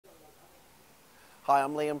Hi,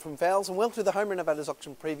 I'm Liam from Fowles and welcome to the Home Renovators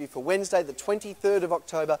auction preview for Wednesday the 23rd of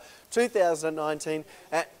October 2019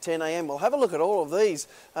 at 10 a.m. We'll have a look at all of these.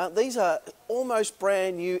 These are almost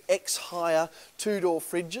brand new ex-hire two-door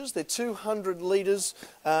fridges. They're 200 litres,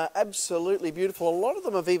 absolutely beautiful. A lot of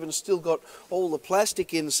them have even still got all the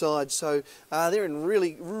plastic inside, so they're in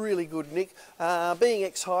really good nick. Being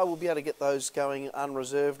ex-hire, we'll be able to get those going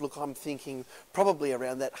unreserved. Look, I'm thinking probably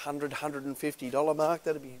around that $100–$150 mark.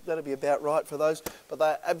 That'd be about right for those. But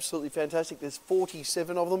they're absolutely fantastic. There's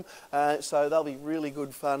 47 of them, so they'll be really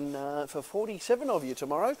good fun for 47 of you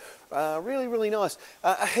tomorrow. Really nice.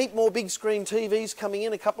 A heap more big screen TVs coming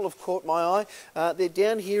in. A couple have caught my eye. They're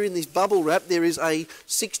down here in this bubble wrap. There is a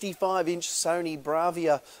 65-inch Sony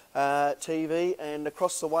Bravia TV, and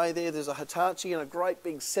across the way there's a Hitachi and a great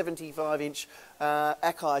big 75-inch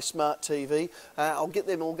Akai Smart TV. I'll get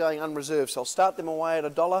them all going unreserved, so I'll start them away at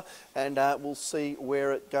 $1 and we'll see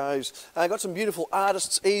where it goes. I've got some beautiful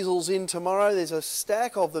artists easels in tomorrow. There's a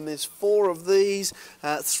stack of them. There's 4 of these,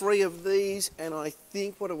 3 of these, and I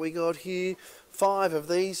think, what have we got here? 5 of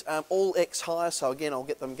these, all ex-hire, so again I'll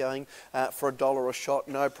get them going for $1 a shot,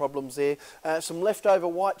 no problems there. Some leftover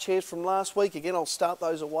white chairs from last week, again I'll start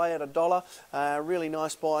those away at $1. Really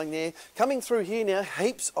nice buying there. Coming through here now,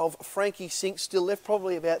 heaps of Frankie sinks still left,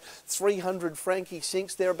 probably about 300 Frankie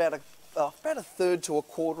sinks. They're about a third to a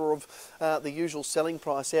quarter of the usual selling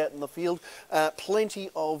price out in the field. Plenty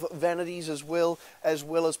of vanities as well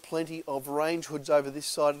as plenty of range hoods over this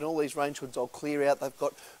side, and all these range hoods I'll clear out. They've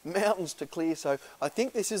got mountains to clear, so I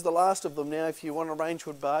think this is the last of them now. If you want a range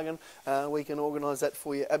hood bargain, we can organise that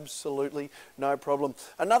for you, absolutely no problem.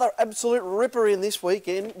 Another absolute ripper in this week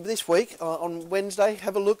on Wednesday.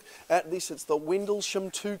 Have a look at this. It's the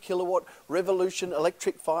Windlesham 2 kilowatt Revolution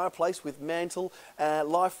electric fireplace with mantle,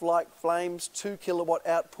 lifelike flames, 2 kilowatt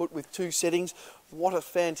output with 2 settings. What a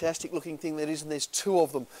fantastic looking thing that is, and there's 2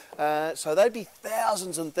 of them. So they'd be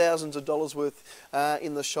thousands and thousands of dollars worth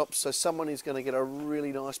in the shops, so someone is going to get a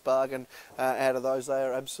really nice bargain out of those. They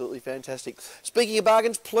are absolutely fantastic. Speaking of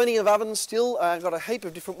bargains, plenty of ovens still. I've got a heap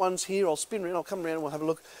of different ones here. I'll spin around, I'll come around and we'll have a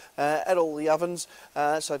look at all the ovens.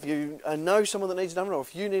 So if you know someone that needs an oven, or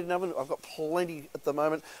if you need an oven, I've got plenty at the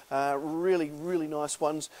moment. Really nice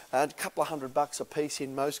ones. A couple of $100 a piece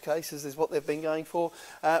in most cases is what they've been going for.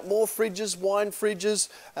 More fridges, wine fridges,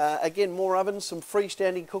 again more ovens, some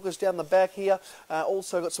freestanding cookers down the back here.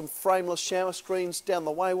 Also got some frameless shower screens down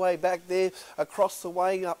the way back there. Across the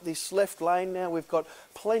way up this left lane now we've got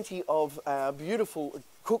plenty of beautiful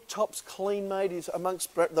cooktops. Clean Made is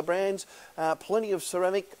amongst the brands. Plenty of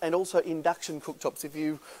ceramic and also induction cooktops. If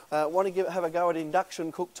you want to have a go at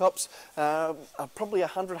induction cooktops, probably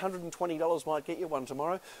 $100–$120 might get you one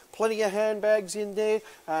tomorrow. Plenty of handbags in there.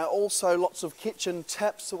 Also lots of kitchen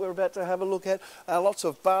taps that we're about to have a look at. Lots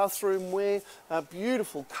of bathroom wear.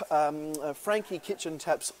 Beautiful Frankie kitchen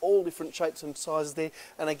taps, all different shapes and sizes there.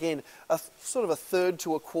 And again, sort of a third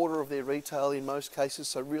to a quarter of their retail in most cases,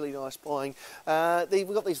 so really nice buying.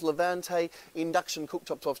 We've got these Levante induction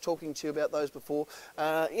cooktops. I was talking to you about those before.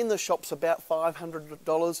 In the shops about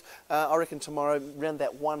 $500. I reckon tomorrow around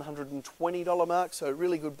that $120 mark, so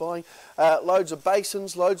really good buying. Loads of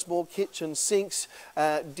basins, loads more kitchen sinks,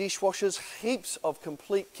 dishwashers, heaps of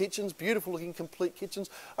complete kitchens, beautiful looking complete kitchens.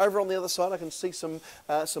 Over on the other side I can see some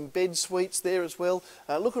bed suites there as well.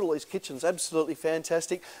 Look at all these kitchens, absolutely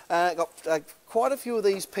fantastic. Got quite a few of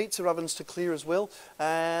these pizza ovens to clear as well.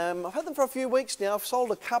 I've had them for a few weeks now. I've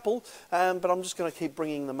sold a couple, but I'm just going to keep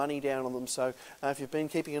bringing the money down on them. So if you've been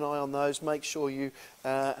keeping an eye on those, make sure you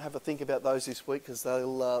have a think about those this week, because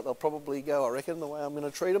they'll probably go, I reckon, the way I'm going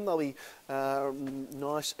to treat them. They'll be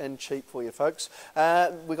nice and cheap for you folks.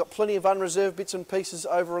 We've got plenty of unreserved bits and pieces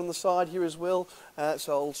over on the side here as well.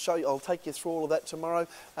 So I'll take you through all of that tomorrow.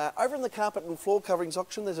 Over in the carpet and floor coverings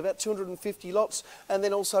auction, there's about 250 lots, and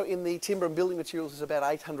then also in the timber and building materials there's about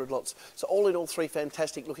 800 lots. So all in all, 3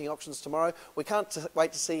 fantastic looking auctions tomorrow. We can't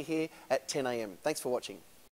wait to see you here at 10 a.m. Thanks for watching.